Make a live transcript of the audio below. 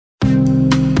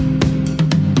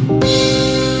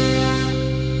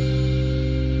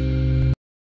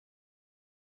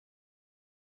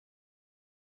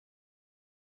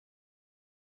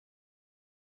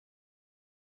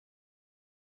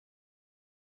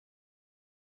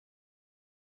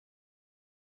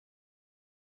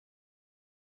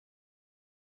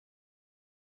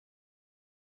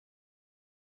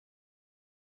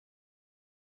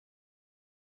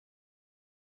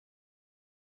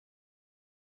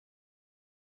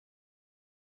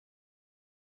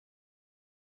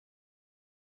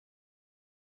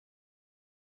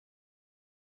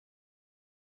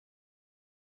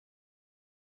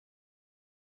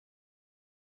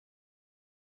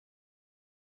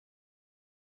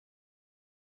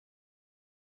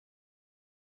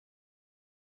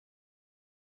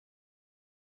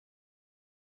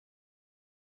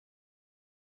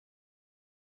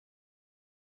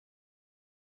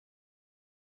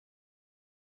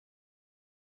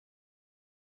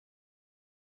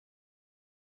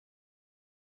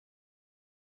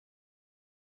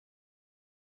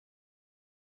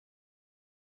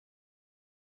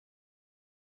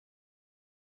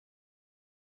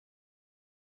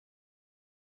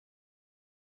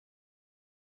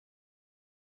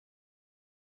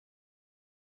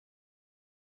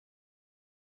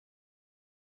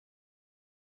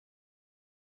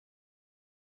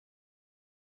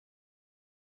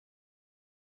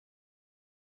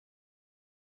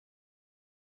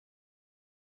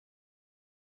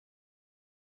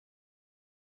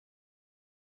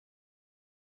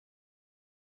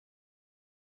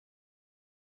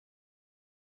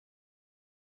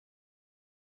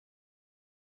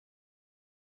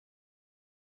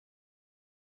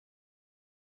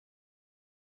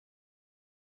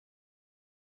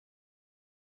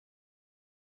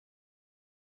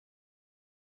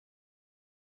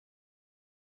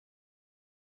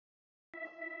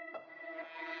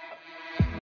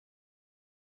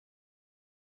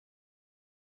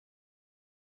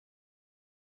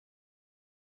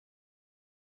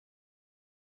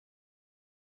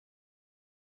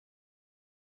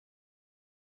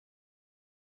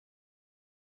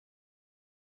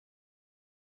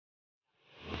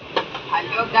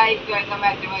Hello guys, welcome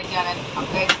back to my channel.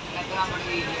 Okay, ഇന്നത്തെ നമ്മുടെ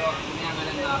video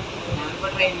ഞാനിപ്പോൾ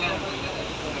ട്രെയിനിലാണ്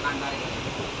കണ്ടറിയുന്നത്.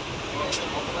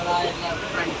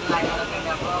 ഫ്രണ്ട്സ് കാര്യങ്ങളൊക്കെ ഉണ്ട്.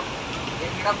 അപ്പോൾ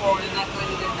എവിടെ പോകുന്നൊക്കെ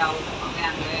ഒരു ഇതുണ്ടാവും. അപ്പോൾ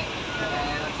ഞങ്ങൾ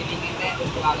റെസ്ലിങ്ങിൻ്റെ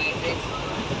ഭാഗമായിട്ട്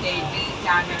സ്റ്റേറ്റ്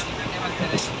ചാമ്പ്യൻഷിപ്പിൻ്റെ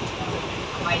മത്സരം.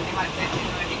 അപ്പോൾ അതിൻ്റെ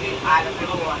മത്സരത്തിന് വേണ്ടിയിട്ട് ആലപ്പുഴ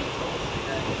പോവാണ്.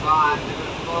 അപ്പോൾ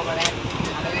ആലപ്പുഴ ഇവിടെ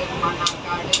ഞങ്ങൾ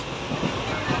മണ്ണാർക്കാട്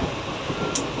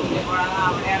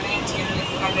അവിടെയാണ്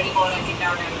കല്ലടി കോളേജിൻ്റെ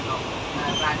അവിടെയാണ് കേട്ടോ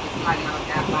പ്രാക്ടീസും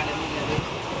കാര്യങ്ങളൊക്കെ അക്കാഡമി ഉള്ളത്.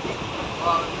 അപ്പോൾ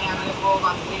അവിടുന്ന് ഞങ്ങളിപ്പോൾ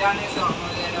ബസ്സിലാണ്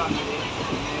ഷൊർണൂർ വരെ വന്നത്.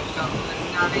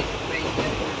 ഷൊർണൂരിനാണ് ട്രെയിൻ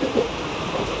കയറുന്നത്.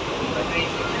 ഇപ്പോൾ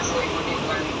ട്രെയിനിൽ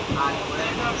പോയിക്കൊണ്ടിരിക്കുകയാണ് ആലപ്പുഴ.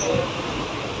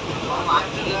 അപ്പോൾ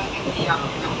ബാക്കിയുള്ളതൊക്കെ എന്ത് ചെയ്യാം,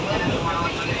 നമുക്ക് തന്നെ പോകണ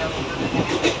വഴികളിലൊക്കെ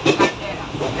കണ്ടുതരാം.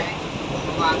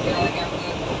 ബാക്കിയുള്ളതൊക്കെ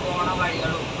നമുക്ക് പോണ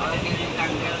വഴികളും അതൊക്കെ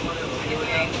കണ്ട്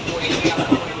അടിപൊളിയായി പോയിട്ട് അവിടെ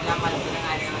പോയിട്ട് മത്സരം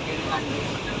കാര്യങ്ങളൊക്കെ കണ്ട്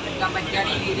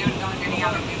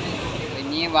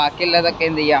ഇനി ബാക്കിയുള്ളതൊക്കെ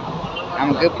എന്ത് ചെയ്യാം,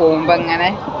 നമുക്ക് പോകുമ്പോൾ ഇങ്ങനെ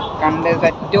കണ്ട്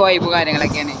സെറ്റ് വൈബ്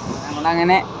കാര്യങ്ങളൊക്കെയാണ്.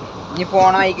 നമ്മളങ്ങനെ ഇനി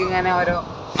പോണ വഴിക്ക് ഇങ്ങനെ ഓരോ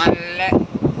നല്ല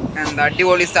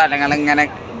അടിപൊളി സ്ഥലങ്ങൾ ഇങ്ങനെ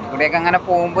ഇവിടെയൊക്കെ അങ്ങനെ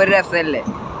പോകുമ്പോൾ ഒരു രസമല്ലേ.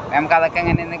 നമുക്ക് അതൊക്കെ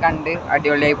ഇങ്ങനെ ഒന്ന് കണ്ട്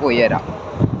അടിപൊളിയായി പോയി തരാം.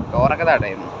 ഡോറൊക്കെ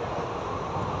തടയുന്നു.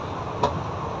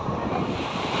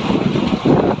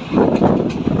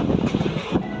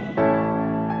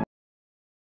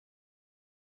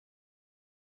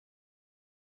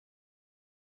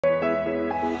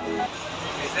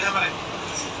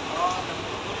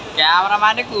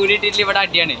 ക്യാമറമാന്റെ കൂലി ഇട്ടിട്ടില്ല ഇവിടെ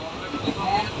അടിയാണ്.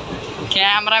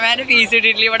 ക്യാമറമാന്റെ ഫീസ്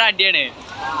ഇട്ടിട്ടില്ല ഇവിടെ അടിയാണ്.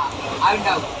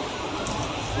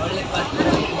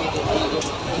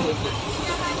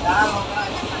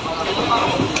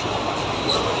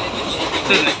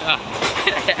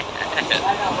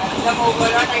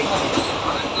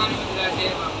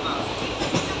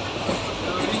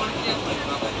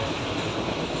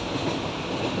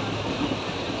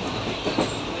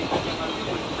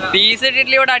 ഫീസ്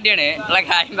ഇട്ടിട്ടില്ല ഇവിടെ അടിയാണ് ഉള്ള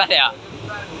കാര്യം പറയാ.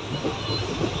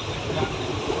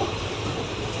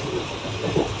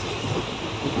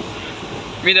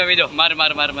 വിധോ മാറി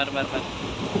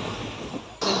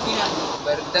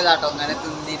വെറുതെ കേട്ടോ അങ്ങനെ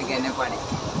തിന്നിരിക്കുക എന്നെ പണി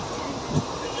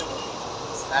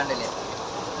കണ്ടില്ലേ.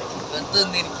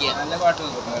 തിന്നിരിക്കുക നല്ല പാട്ട്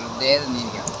നോക്കട്ടോ, വെറുതെ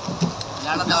തിന്നിരിക്കുക.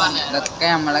 ഇതൊക്കെ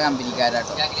നമ്മളെ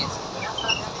കമ്പനിക്കാരാട്ടോ.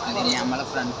 അതിന് നമ്മളെ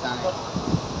ഫ്രണ്ട്സാണ്.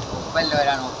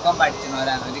 ഒപ്പമുള്ളവരാണ്, ഒപ്പം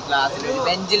പഠിക്കുന്നവരാണ്. ഒരു ക്ലാസ്സിൽ ഒരു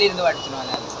ബെഞ്ചിലിരുന്ന്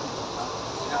പഠിക്കുന്നവരാണ്.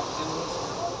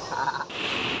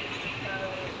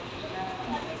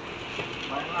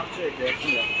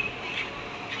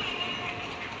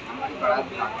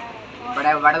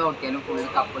 ഇവിടെ നോക്കിയാലും ഫുൾ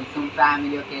കപ്പിൾസും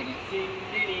ഫാമിലിയും ഒക്കെയാണ്.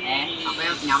 അപ്പൊ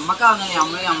ഞമ്മക്കാവുന്ന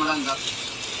നമ്മളെന്താ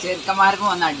ചെറുക്കന്മാർക്ക്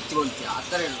വന്ന് അടിച്ചു പൊളിക്കുക,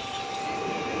 അത്രേ ഉള്ളൂ.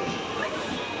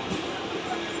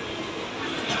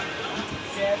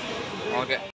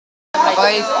 ഓക്കെ. അപ്പോൾ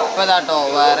ഇപ്പോൾ ഇതാട്ടോ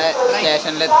വേറെ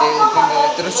സ്റ്റേഷനിലെത്തിയിട്ടുണ്ട്.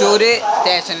 തൃശ്ശൂർ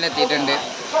സ്റ്റേഷനിലെത്തിയിട്ടുണ്ട്.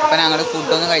 അപ്പോൾ ഞങ്ങൾ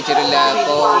ഫുഡൊന്നും കഴിച്ചിട്ടില്ല.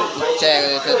 ഇപ്പോൾ ഉച്ച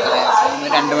ഏകദേശം എത്ര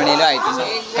 2 മണിയിലും ആയിട്ടുണ്ട്.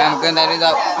 അപ്പോൾ നമുക്ക് എന്തായാലും ഇത്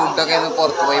ഫുഡൊക്കെ ഒന്ന്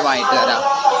പുറത്ത് പോയി വാങ്ങിയിട്ട് വരാം.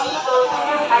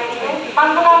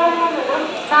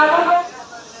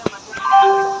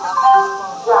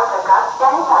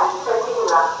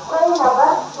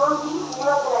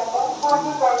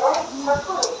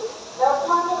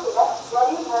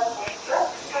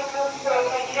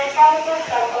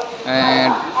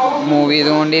 മൂവ്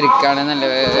ചെയ്തുകൊണ്ടിരിക്കുകയാണ്. നല്ല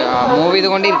മൂവ്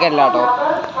ചെയ്തുകൊണ്ടിരിക്കല്ല കേട്ടോ,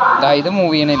 ഇത്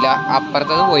മൂവ് ചെയ്യണില്ല.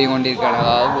 അപ്പുറത്തത് പോയിക്കൊണ്ടിരിക്കുകയാണ്.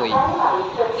 അതായത് പോയി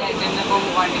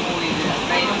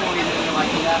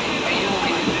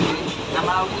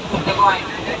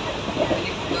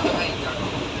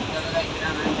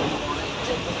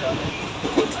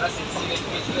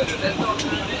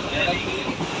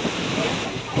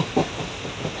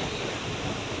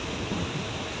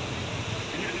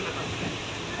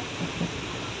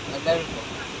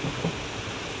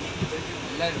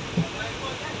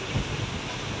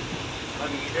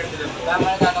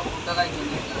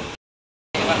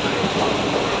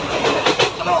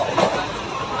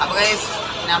അപ്പോൾ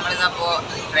നമ്മളിതപ്പോ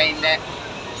ട്രെയിനിന്റെ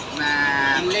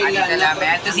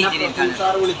മേലത്തെ സീറ്റിലിരിക്കാണ്.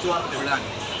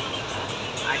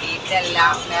 അടിയിട്ടല്ല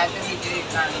മേലത്തെ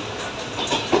സീറ്റിലിരിക്കാണ്.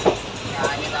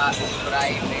 ഞാനിതാ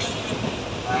സൂപ്പറായിട്ട്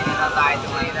താഴ്ത്തു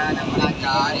പോയതാ നമ്മളെ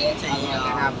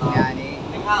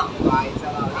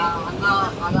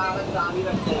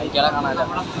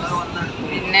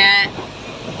പിന്നെ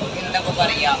എന്തൊക്കെ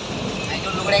പറയാ, അതിൻ്റെ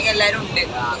ഉള്ളിൽ കൂടെയൊക്കെ എല്ലാവരും ഉണ്ട്.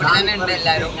 ഇവിടെ തന്നെ ഉണ്ട്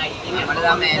എല്ലാവരും.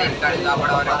 നമ്മളിതാ മേലെ ഇരിക്കാണ്.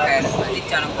 അവിടെ ഓരോ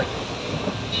തിരിച്ചാണ് പോയി.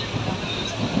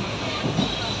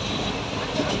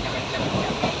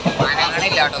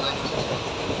 മരങ്ങളില്ല കേട്ടോ.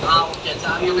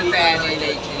 ഫാൻ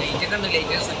ലൈറ്റൊക്കെ ഉണ്ട്.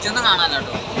 ലൈറ്റ് സ്വിച്ച് ഒന്നും കാണാൻ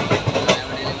കേട്ടോ.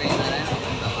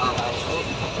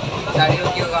 ചാടി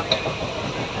നോക്കി നോക്കാം.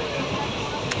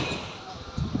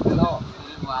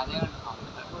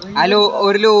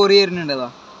 ഒരു ലോറി വരുന്നുണ്ടതാ.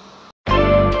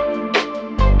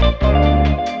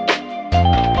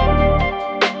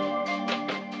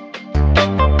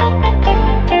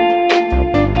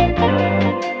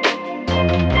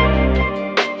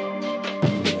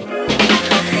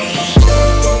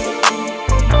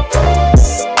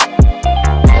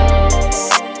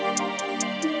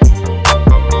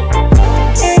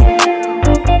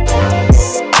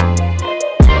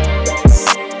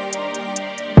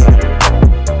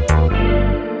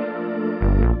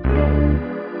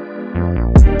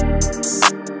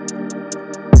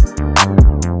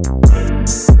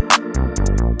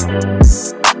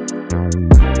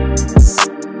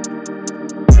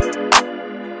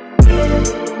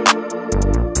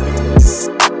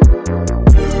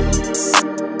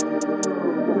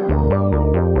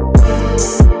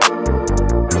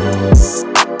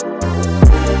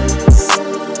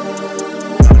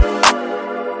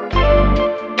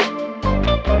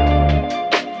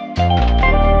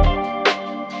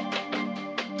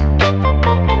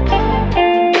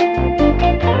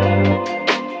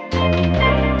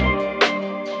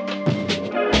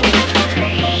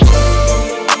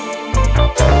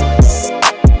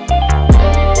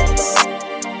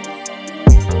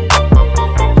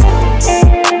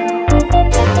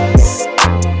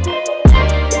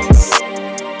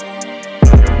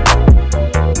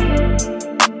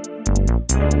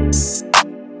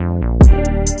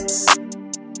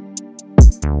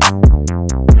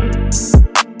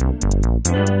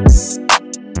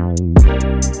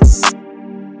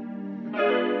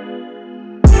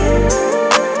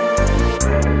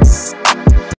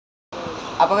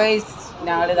 അപ്പൊ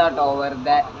ഞങ്ങളിതാട്ടോ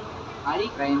വെറുതെ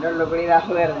ട്രെയിനിന്റെ ഉള്ളിൽ കൂടി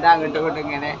വെറുതെ അങ്ങോട്ടും ഇങ്ങോട്ടും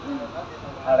ഇങ്ങനെ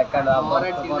നടക്കണ്ടോ.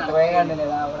 പുറത്തുപോയി കണ്ടില്ലേ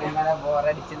അവിടെ ഇങ്ങനെ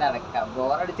ബോറടിച്ച് നടക്കാം.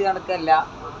 ബോറടിച്ച് നടക്കല്ല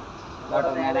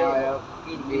ഇങ്ങനെ ഓരോ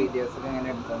വീഡിയോസൊക്കെ ഇങ്ങനെ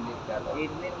എടുത്തോണ്ടിരിക്കാട്ടോ.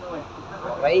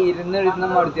 കുറെ ഇരുന്ന്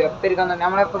മടിച്ചു എപ്പം ഇരിക്കാൻ തന്നെ.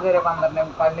 നമ്മളെപ്പോ കയറിയ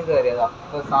 12:15 കയറിയതാ.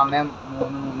 ഇപ്പൊ സമയം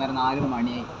 3, 3:30, 4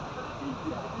 മണിയായി.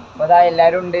 അപ്പൊ ഇതാ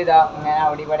എല്ലാരും ഉണ്ട്. ഇതാ ഇങ്ങനെ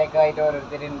അവിടെ ഇവിടെയൊക്കെ ആയിട്ട്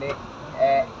ഓരോരുത്തരുണ്ട്.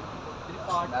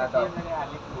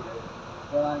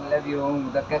 നല്ല വ്യൂവും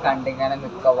ഇതൊക്കെ കണ്ടിങ്ങനെ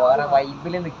നിക്ക വേറെ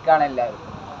വൈബില് നിക്കാണ് എല്ലാരും.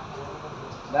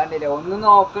 ഇതാണ്ടില്ലേ ഒന്നും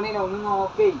നോക്കണില്ല, ഒന്നും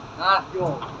നോക്കേ.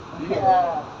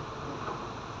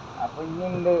 അപ്പൊ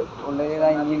ഇനിയുണ്ട് ഉള്ളിൽ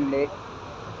ഇനിയുണ്ട്.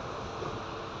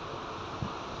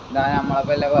 ഇതാ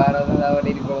നമ്മളപ്പോ അല്ല വേറെ അവിടെ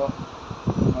ഇരിക്കുമ്പോ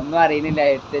ഒന്നും അറിയുന്നില്ല.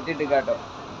 ഹെഡ്സെറ്റ് ഇട്ട് കേട്ടോ,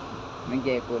 ഒന്നും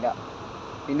കേൾക്കൂല.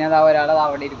 പിന്നെ അതാ ഒരാളത്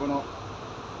അവിടെ ഇരിക്കണു.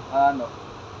 അതാണ്ടോ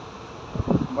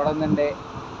ഇവിടെ ഒന്നുണ്ട്.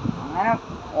 അങ്ങനെ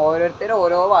ഓരോരുത്തരും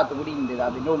ഓരോ ഭാഗത്തു കൂടി ഉണ്ട്.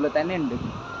 അതിൻ്റെ ഉള്ളിൽ തന്നെ ഉണ്ട്.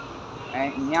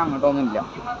 ഇനി അങ്ങോട്ടൊന്നും ഇല്ല.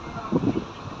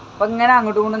 അപ്പൊ ഇങ്ങനെ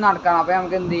അങ്ങോട്ടും കൊണ്ട് നടക്കണം. അപ്പൊ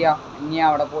നമുക്ക് എന്ത് ചെയ്യാം, ഇനി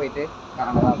അവിടെ പോയിട്ട്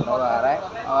കാണാം. അവിടെ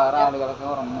വേറെ ആളുകളൊക്കെ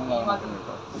ഉറങ്ങുന്നു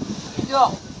കേട്ടോ.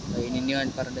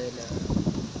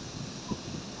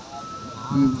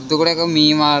 ഇത് കൂടെയൊക്കെ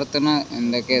മീൻ വളർത്തണ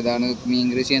എന്തൊക്കെ ഇതാണ്, മീൻ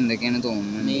കൃഷി എന്തൊക്കെയാണ്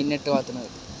തോന്നുന്നത്.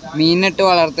 മീനിട്ട്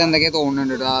വളർത്തുക എന്തൊക്കെയാ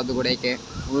തോന്നുന്നുണ്ട് കേട്ടോ. അതുകൂടെയൊക്കെ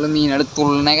ഫുള്ള് മീനുകൾ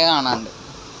തുള്ളനൊക്കെ കാണാനുണ്ട്.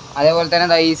 അതേപോലെ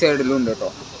തന്നെ ഈ സൈഡിലും ഉണ്ട് കേട്ടോ.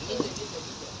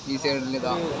 ഈ സൈഡിൽ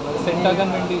ഇതാ സെറ്റാക്കാൻ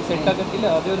വേണ്ടി സെറ്റാക്കത്തില്ല.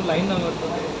 ആദ്യം ഒരു ലൈൻ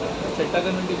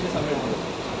സെറ്റാക്കാൻ വേണ്ടി സമയം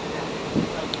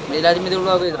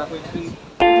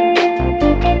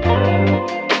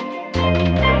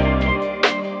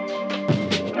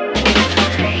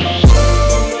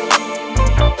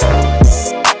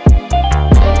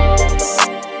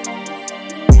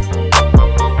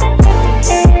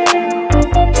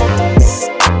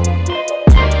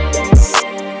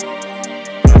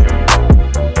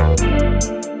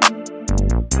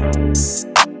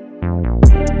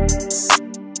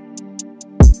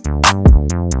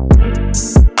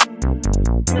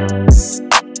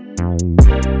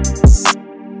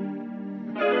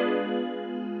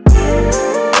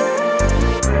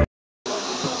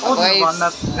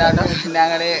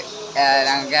ഞങ്ങൾക്ക്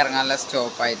ഇറങ്ങാനുള്ള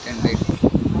സ്റ്റോപ്പ് ആയിട്ടുണ്ട്.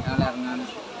 ഞങ്ങൾ ഇറങ്ങാൻ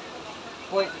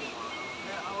പോയി.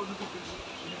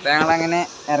 ഞങ്ങളങ്ങനെ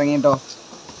ഇറങ്ങിട്ടോ.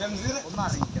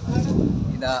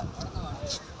 ഇതാ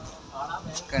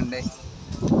കണ്ട്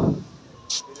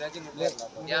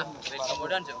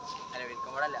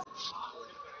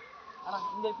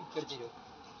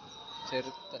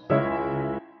ചെറുത്ത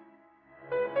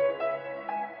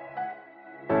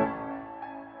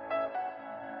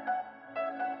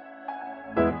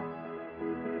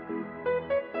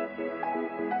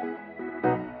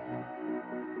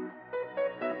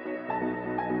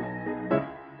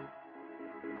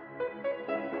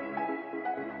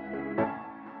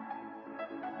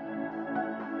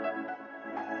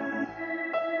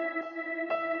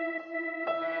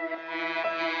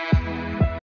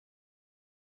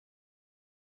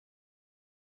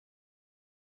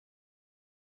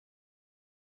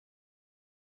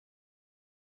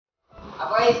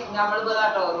നമ്മളിപ്പോ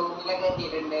കേട്ടോ റൂമിലൊക്കെ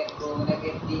എത്തിയിട്ടുണ്ട്. റൂമിലൊക്കെ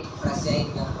എത്തി ഫ്രഷ്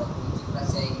ആയിരിക്കാണ് കേട്ടോ.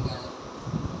 ഫ്രഷ് ആയിരിക്കാണ്.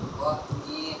 അപ്പോൾ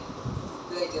ഇനി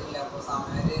ഫുഡ് കഴിച്ചിട്ടില്ല. അപ്പോൾ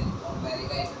സമയം ഒരു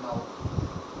 9:30 ആയിട്ടുണ്ടാവും.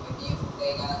 ഇനി ഫുഡ്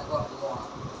കഴിക്കാനൊക്കെ പുറത്ത് പോകണം.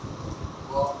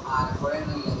 അപ്പോൾ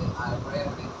ആലപ്പുഴയാണ് ഉള്ളത്. ആലപ്പുഴ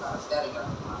എവിടെ കറക്റ്റ് അറിയില്ല.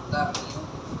 അടുത്ത അറിയും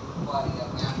ഇപ്പോൾ അറിയില്ല.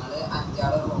 ഞങ്ങൾ 5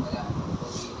 ആൾ റൂമിലാണ്. അപ്പോൾ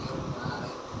വീഡിയോ എടുക്കുന്ന ആൾ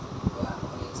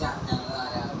ഞങ്ങൾ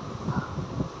 4 ആൾ.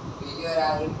 വീഡിയോ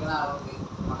ഒരാൾ എടുക്കുന്ന ആളുണ്ട്.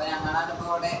 അപ്പൊ ഞങ്ങളാണ് ഇപ്പൊ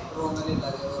ഇവിടെ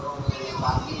റൂമിലുള്ളത്.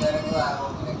 ബാക്കിയുള്ളവരൊക്കെ വേറെ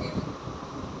റൂമിലൊക്കെയാണ്.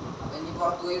 അപ്പൊ ഇനി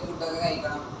പുറത്ത് പോയി ഫുഡൊക്കെ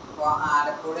കഴിക്കണം. ഇപ്പൊ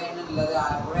ആലപ്പുഴയാണ് ഉള്ളത്.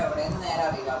 ആലപ്പുഴ എവിടെയെന്ന് നേരെ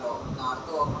അറിയില്ല കേട്ടോ.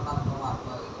 നാളത്തെ ഓർമ്മ നമുക്ക് മറന്നു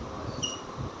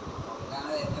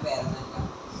വരുന്ന പേരൊന്നല്ല.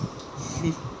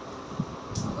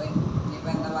 അപ്പൊ ഇനിയിപ്പോ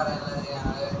എന്താ പറയാനുള്ളത്,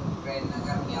 ഞങ്ങള്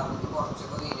ട്രെയിനിനൊക്കെ ഇറങ്ങി അവിടുന്ന്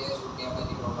കുറച്ചൊക്കെ വീഡിയോ ഷൂട്ട് ചെയ്യാൻ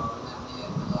പറ്റിയിട്ടുള്ളൂ. അവിടെ ഇറങ്ങി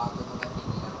വരുന്നത് അതൊന്നും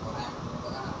പറ്റിയിട്ടില്ല. കുറെ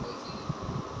അങ്ങോട്ടൊക്കെ അനുഭവിച്ച്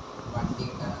വണ്ടി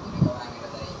കിട്ടാൻ അതിനൊക്കെ ഭയങ്കര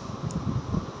ഇതായി.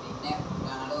 പിന്നെ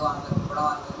ഞങ്ങൾ ഇവിടെ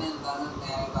വന്നതിന് എന്താന്ന്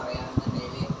നേരെ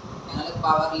പറയുകയാണെന്നുണ്ടെങ്കിൽ ഞങ്ങൾ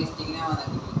പവർ ലിഫ്റ്റിങ്ങിനെ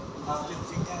വന്നിട്ടുണ്ട്.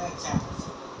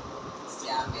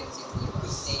 ചാമ്പ്യൻഷിപ്പ്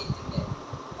സ്റ്റേറ്റിന്റെ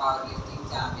പവർ ലിഫ്റ്റിംഗ്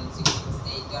ചാമ്പ്യൻഷിപ്പ്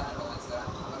സ്റ്റേറ്റ് ആണല്ലോ മത്സരം.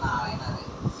 അപ്പോൾ നാളെയാണ് അത്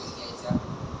വെള്ളിയാഴ്ച.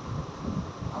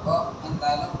 അപ്പോൾ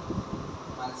എന്തായാലും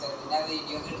മത്സരത്തിന്റെ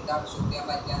വീഡിയോ ഒക്കെ എടുക്കാൻ ഷൂട്ട് ചെയ്യാൻ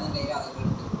പറ്റുകയെന്നുണ്ടെങ്കിൽ അതൊക്കെ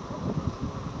എടുത്തു.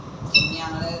 ഇനി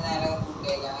ഞങ്ങൾ നേരെ ഫുഡ്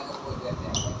കഴിക്കാനൊക്കെ പോയിട്ട് വരട്ടെ.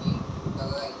 അപ്പോൾ ഇനി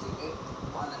ഫുഡൊക്കെ കഴിച്ചിട്ട്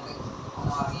വന്നിട്ട്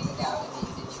ഒന്ന് ഉറങ്ങിയിട്ട് രാവിലെ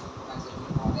നീച്ചിട്ട്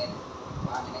മത്സരത്തിന് പോകേണ്ടി.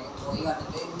 അപ്പോൾ അങ്ങനെയൊക്കെ പോയി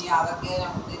വന്നിട്ട് ഇനി അതൊക്കെ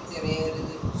നമുക്ക് ചെറിയൊരു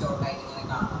ഷോർട്ടായിട്ട് ഇങ്ങനെ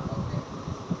കാണാം. ഓക്കെ,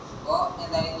 അപ്പോൾ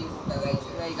എന്തായാലും ഇനി ഫുഡൊക്കെ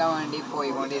കഴിക്കാൻ വേണ്ടി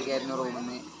പോയിക്കൊണ്ടിരിക്കുകയായിരുന്നു റൂമിൽ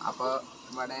നിന്ന്. അപ്പോൾ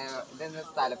ഇവിടെ ഇതെന്താ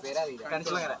സ്ഥലപ്പേര് അറിയില്ല.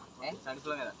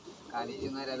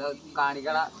 അതോ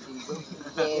കാണിക്കള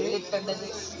പേരിട്ടത്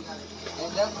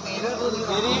എന്താ പേര്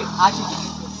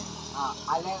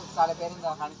അല്ല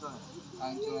സ്ഥലപ്പേരെന്താ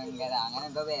കാണിച്ചുങ്കര അങ്ങനെ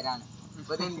എന്തോ പേരാണ്.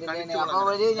 ഇപ്പൊ ഇത് എന്തിനാണ്? അപ്പൊ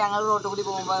ഒരു ഞങ്ങൾ റോട്ടിൽ കൂടി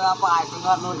പോകുമ്പോ ആ പാട്ടിങ്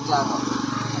പറഞ്ഞു വിളിച്ചാട്ടോ.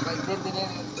 അപ്പൊ ഇത്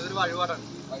എന്തിനാണ്? വഴിപാട്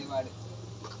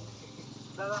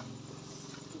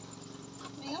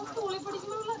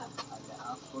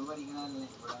സ്കൂൾ പഠിക്കണല്ലേ.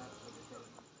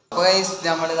 അപ്പോൾ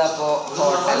നമ്മളിതപ്പോ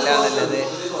ഹോട്ടലിലാണുള്ളത്.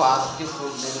 Fast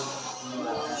food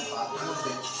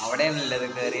അവിടെയാണുള്ളത്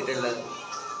കയറിയിട്ടുള്ളത്.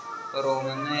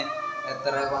 റൂമിൽ നിന്ന്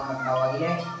എത്ര വന്നിട്ടുണ്ടാവും?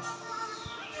 അതിലെ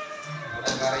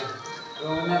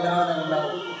റൂമിൽ എത്ര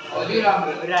വന്നിട്ടുണ്ടാവും? 1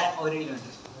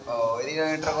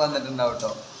 കിലോമീറ്റർ ഒക്കെ വന്നിട്ടുണ്ടാവും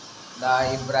കേട്ടോ. ഇതാ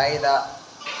ഇബ്രാഹിം ഇതാ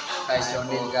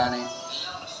കഴിച്ചുകൊണ്ടിരിക്കുകയാണ്.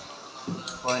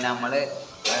 അപ്പോൾ നമ്മൾ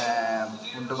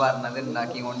ഫുഡ് പറഞ്ഞത്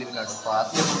ഉണ്ടാക്കിക്കൊണ്ടിരിക്കുക കേട്ടോ.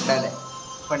 ഫാസ്റ്റ് ഫുഡല്ലേ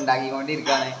ഇപ്പം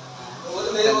ഉണ്ടാക്കിക്കൊണ്ടിരിക്കുകയാണ്.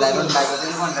 എന്തായാലും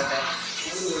ഉണ്ടാക്കിയിട്ട് കൊണ്ടട്ടെ.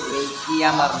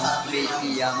 വെയിറ്റ്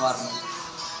ചെയ്യാന്ന് പറഞ്ഞു.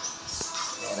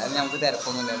 ഏതായാലും നമുക്ക്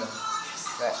തിരക്കൊന്നുമില്ലല്ലോ.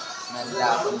 നല്ല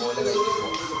ആക്കും പോലെ കഴിച്ചു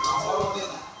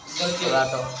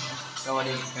അതാട്ടോ ഇവിടെ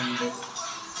ഇരിക്കുന്നുണ്ട്.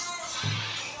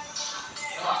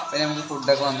 അപ്പം നമുക്ക്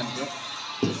ഫുഡൊക്കെ വന്നിട്ട്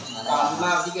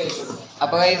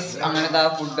അപ്പോൾ അങ്ങനത്തെ ആ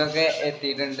ഫുഡൊക്കെ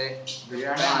എത്തിയിട്ടുണ്ട്.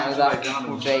 ഞങ്ങളിതാ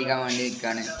ഫുഡ് കഴിക്കാൻ വേണ്ടി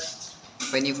ഇരിക്കുകയാണ്.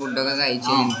 അപ്പം ഇനി ഫുഡൊക്കെ കഴിച്ച്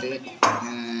കഴിഞ്ഞിട്ട്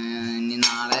ഇനി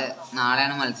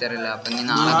നാളെയാണ് മത്സരമില്ല. അപ്പം ഇനി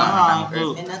നാളെ കാണാം നമുക്ക്.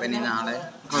 അപ്പം ഇനി നാളെ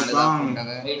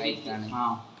ഫുഡൊക്കെ കഴിക്കാണ്.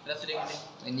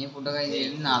 ഇനി ഫുഡൊക്കെ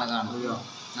കഴിച്ചിട്ട് നാളെ കാണാം.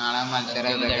 നാളെ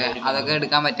മത്സരം അതൊക്കെ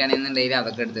എടുക്കാൻ പറ്റുകയാണെന്നുണ്ടെങ്കിൽ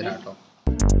അതൊക്കെ എടുത്തിടാം കേട്ടോ.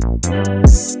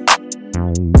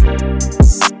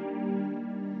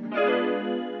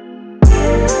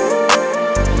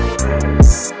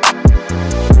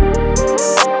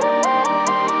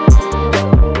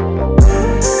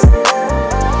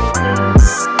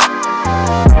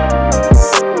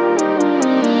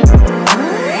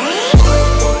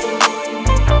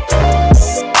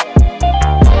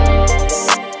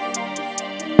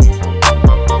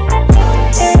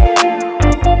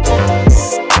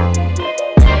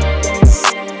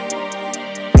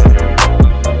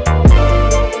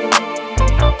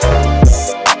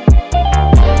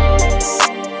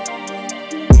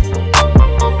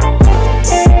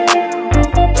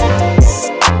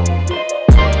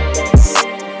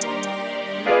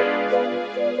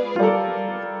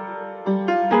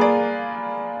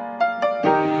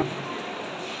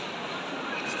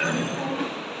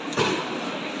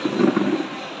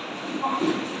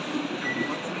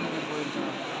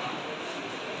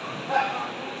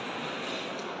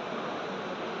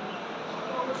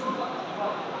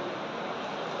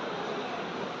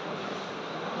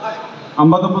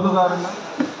 അമ്പത്തൊമ്പതുകാരന്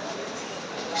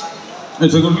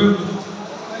It's a good look.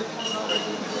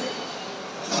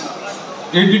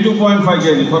 82.5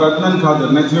 kg for Adnan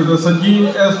Khadir. Next leader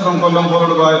Sanjeev S from Kollam,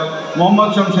 followed by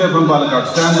Mohammad Shamsher from Palakkad.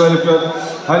 Stand by lifter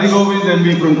Hari Govind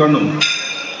MB from Kannur.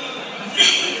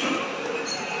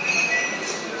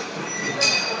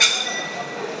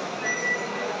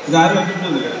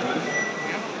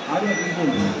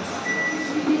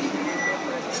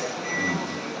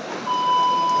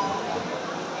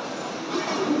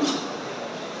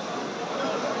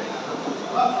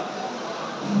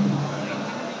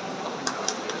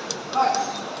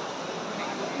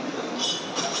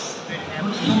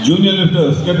 Junior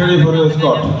lifters, get ready for your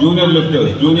squat. Junior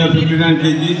lifters, junior 59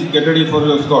 kgs, get ready for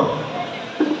your squat.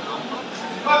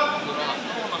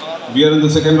 We are in the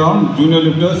second round. Junior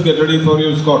lifters, get ready for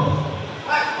your squat.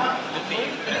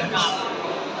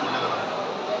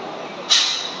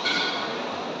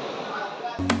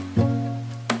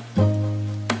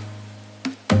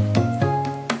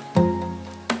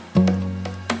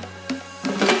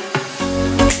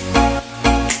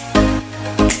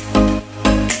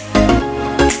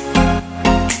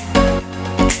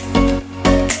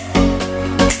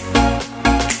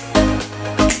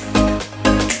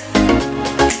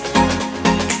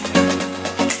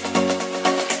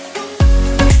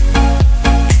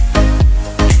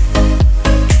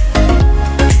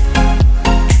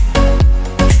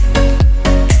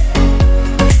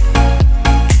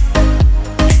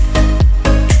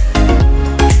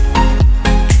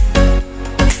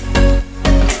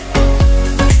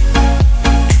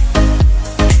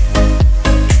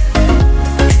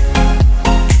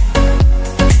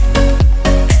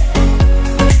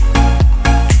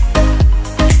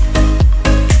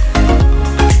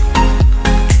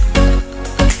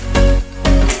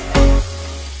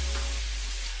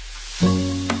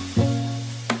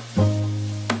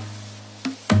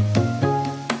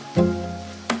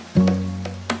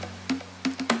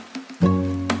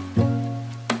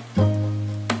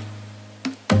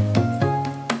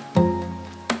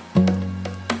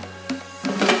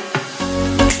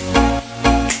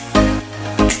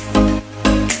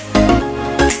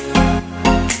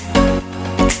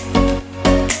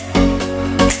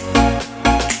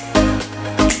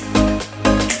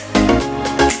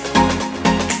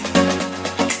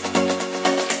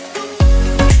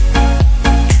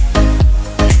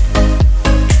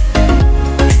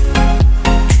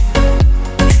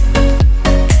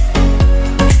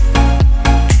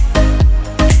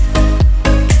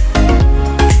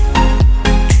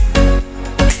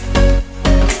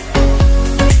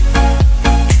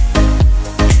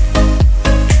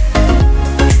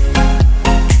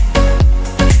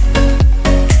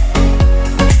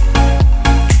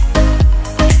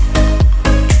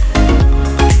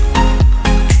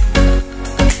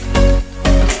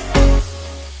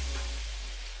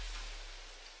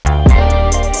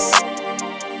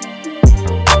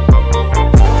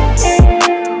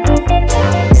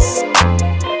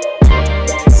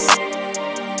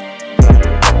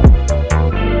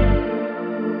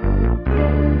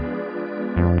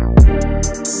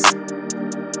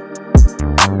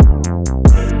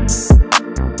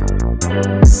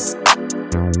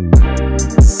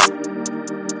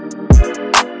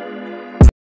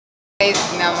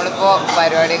 നമ്മളിപ്പോൾ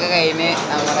പരിപാടിയൊക്കെ കഴിഞ്ഞ്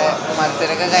നമ്മുടെ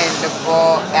മത്സരമൊക്കെ കഴിഞ്ഞിട്ട് ഇപ്പോൾ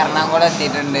എറണാകുളം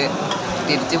എത്തിയിട്ടുണ്ട്.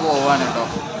 തിരിച്ച് പോവുകയാണ് കേട്ടോ.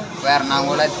 ഇപ്പോൾ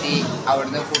എറണാകുളം എത്തി,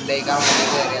 അവിടുന്ന് ഫുഡ് കഴിക്കാൻ വേണ്ടി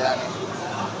കയറിയതാണ്.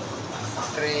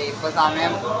 ഇപ്പോൾ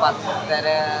സമയം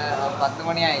 10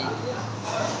 മണിയായി.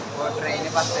 ഇപ്പോൾ ട്രെയിന്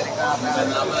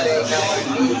 10:30 ഫുഡ് കഴിക്കാൻ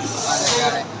വേണ്ടി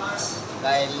വന്നിട്ടാണ്.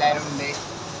 എല്ലാവരും ഉണ്ട്.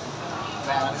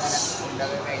 ഞങ്ങളിങ്ങനെ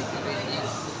ഫുഡൊക്കെ കഴിച്ചിട്ട് ഇനി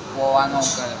പോവാൻ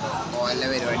നോക്കുകയാണ്. പോകാനുള്ള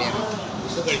പരിപാടിയാണ്.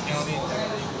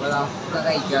 അപ്പോൾ നമുക്ക്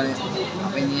കഴിക്കാണ്.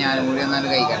 അപ്പം ഇനി ഞാനും കൂടി ഒന്നാണ്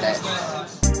കഴിക്കട്ടെ.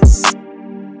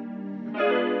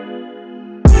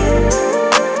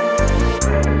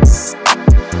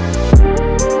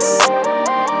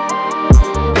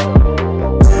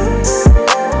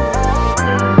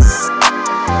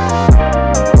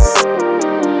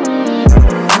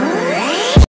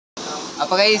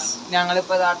 അപ്പോൾ ഗൈസ്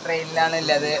ഞങ്ങളിപ്പോൾ ആ ട്രെയിനിലാണ്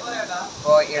ഉള്ളത്.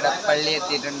 ഇപ്പോൾ ഇടപ്പള്ളി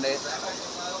എത്തിയിട്ടുണ്ട്.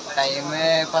 ടൈം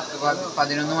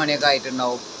 11 മണിയൊക്കെ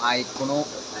ആയിട്ടുണ്ടാവും.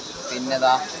 പിന്നെ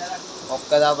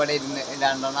ഒക്കെ അവിടെ ഇരുന്ന്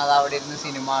രണ്ടെണ്ണം അവിടെ ഇരുന്ന്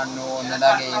സിനിമ കാണുന്നു, ഒന്നതാ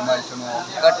ഗെയിം കളിച്ചു.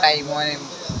 ഒക്കെ ടൈം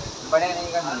ഇവിടെ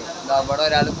ആണെങ്കിൽ കണ്ടില്ലേ, അവിടെ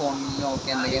ഒരാൾ ഫോണിൽ നോക്കി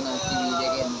എന്തൊക്കെയാണ് നോക്കി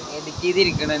വീഡിയോ എഡിറ്റ്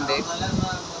ചെയ്തിരിക്കണുണ്ട്.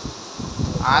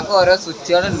 ആകെ ഓരോ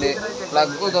സ്വിച്ചുകളുണ്ട്.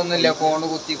 പ്ലഗ് ഇതൊന്നുമില്ല ഫോൺ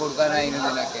കുത്തി കൊടുക്കാൻ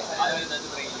അതിനൊക്കെ.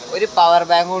 ഒരു പവർ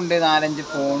ബാങ്കും ഉണ്ട്, 4-5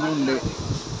 ഫോണും ഉണ്ട്.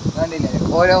 കണ്ടില്ലേ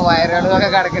ഓരോ വയറുകളൊക്കെ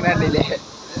കിടക്കുന്നുണ്ടില്ലേ.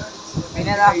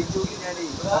 പിന്നെ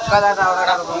ഒക്കെ അവിടെ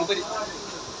കിടക്കുന്നു.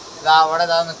 അവിടെ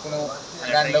നിൽക്കണു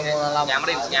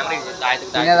 2-3.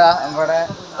 പിന്നെ ഇവിടെ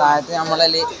താഴത്ത്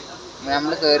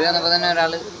നമ്മൾ കയറി വന്നപ്പോൾ തന്നെ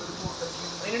ഒരാൾ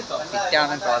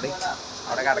ഫിറ്റാണ് കേട്ടോ.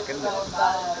 അവിടെ കിടക്കുന്നുണ്ട്.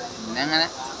 പിന്നെ അങ്ങനെ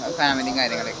ഫാമിലിയും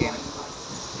കാര്യങ്ങളൊക്കെയാണ്.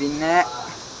 പിന്നെ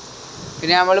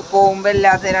നമ്മൾ പോകുമ്പോൾ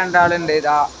ഇല്ലാത്ത 2 ആളുണ്ട്.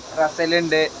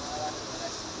 റസലുണ്ട്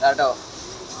കേട്ടോ.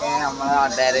 നമ്മളെ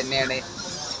നാട്ടുകാർ തന്നെയാണ്.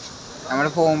 നമ്മൾ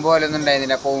പോകുമ്പോൾ പോലൊന്നും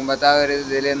ഉണ്ടായിരുന്നില്ല. പോകുമ്പോഴത്തെ ആ ഒരു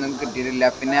ഇതിലൊന്നും കിട്ടിയിട്ടില്ല.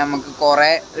 പിന്നെ നമുക്ക്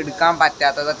കുറേ എടുക്കാൻ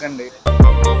പറ്റാത്തതൊക്കെ ഉണ്ട്.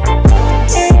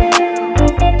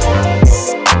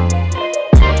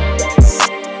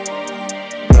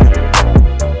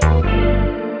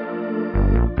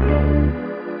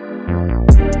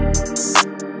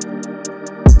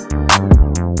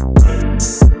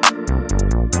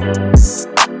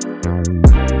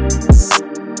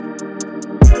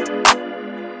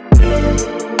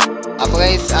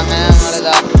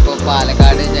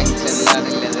 പാലക്കാട് ജംഗ്ഷനിലാണ്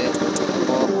ഉള്ളത്.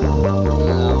 അപ്പോൾ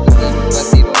അവിടുത്തെ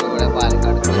ബസ് ഇവിടെ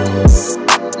പാലക്കാട്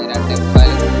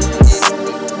 2:45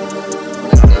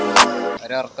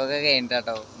 ഒരുറക്കൊക്കെ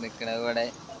കഴിഞ്ഞിട്ടോ നിൽക്കണത്. ഇവിടെ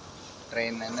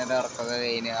ട്രെയിനിൽ തന്നെ ഒരു ഉറക്കൊക്കെ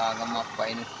കഴിഞ്ഞ് ആകെ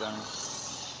മപ്പായി നിൽക്കുകയാണ്.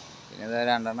 പിന്നെ ഇതാ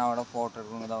 2 അവിടെ ഫോട്ടോ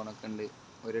എടുക്കുന്നത് അവിടെയൊക്കെ ഉണ്ട്.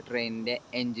 ഒരു ട്രെയിനിൻ്റെ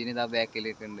എൻജിൻ ഇതാ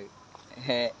ബാക്കിലേക്ക് ഉണ്ട്.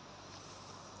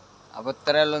 അപ്പോൾ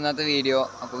ഇത്രയേ ഉള്ളൂ ഇന്നത്തെ വീഡിയോ.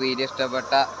 അപ്പോൾ വീഡിയോ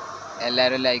ഇഷ്ടപ്പെട്ട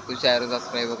എല്ലാവരും ലൈക്കും ഷെയറും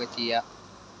സബ്സ്ക്രൈബൊക്കെ ചെയ്യുക.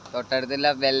 തൊട്ടടുത്തുള്ള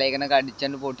ബെല്ലൈക്കനൊക്കെ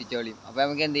അടിച്ചുകൊണ്ട് പൊട്ടിച്ചോളിയും. അപ്പോൾ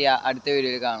നമുക്ക് എന്ത് ചെയ്യാം, അടുത്ത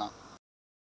വീഡിയോയിൽ കാണാം.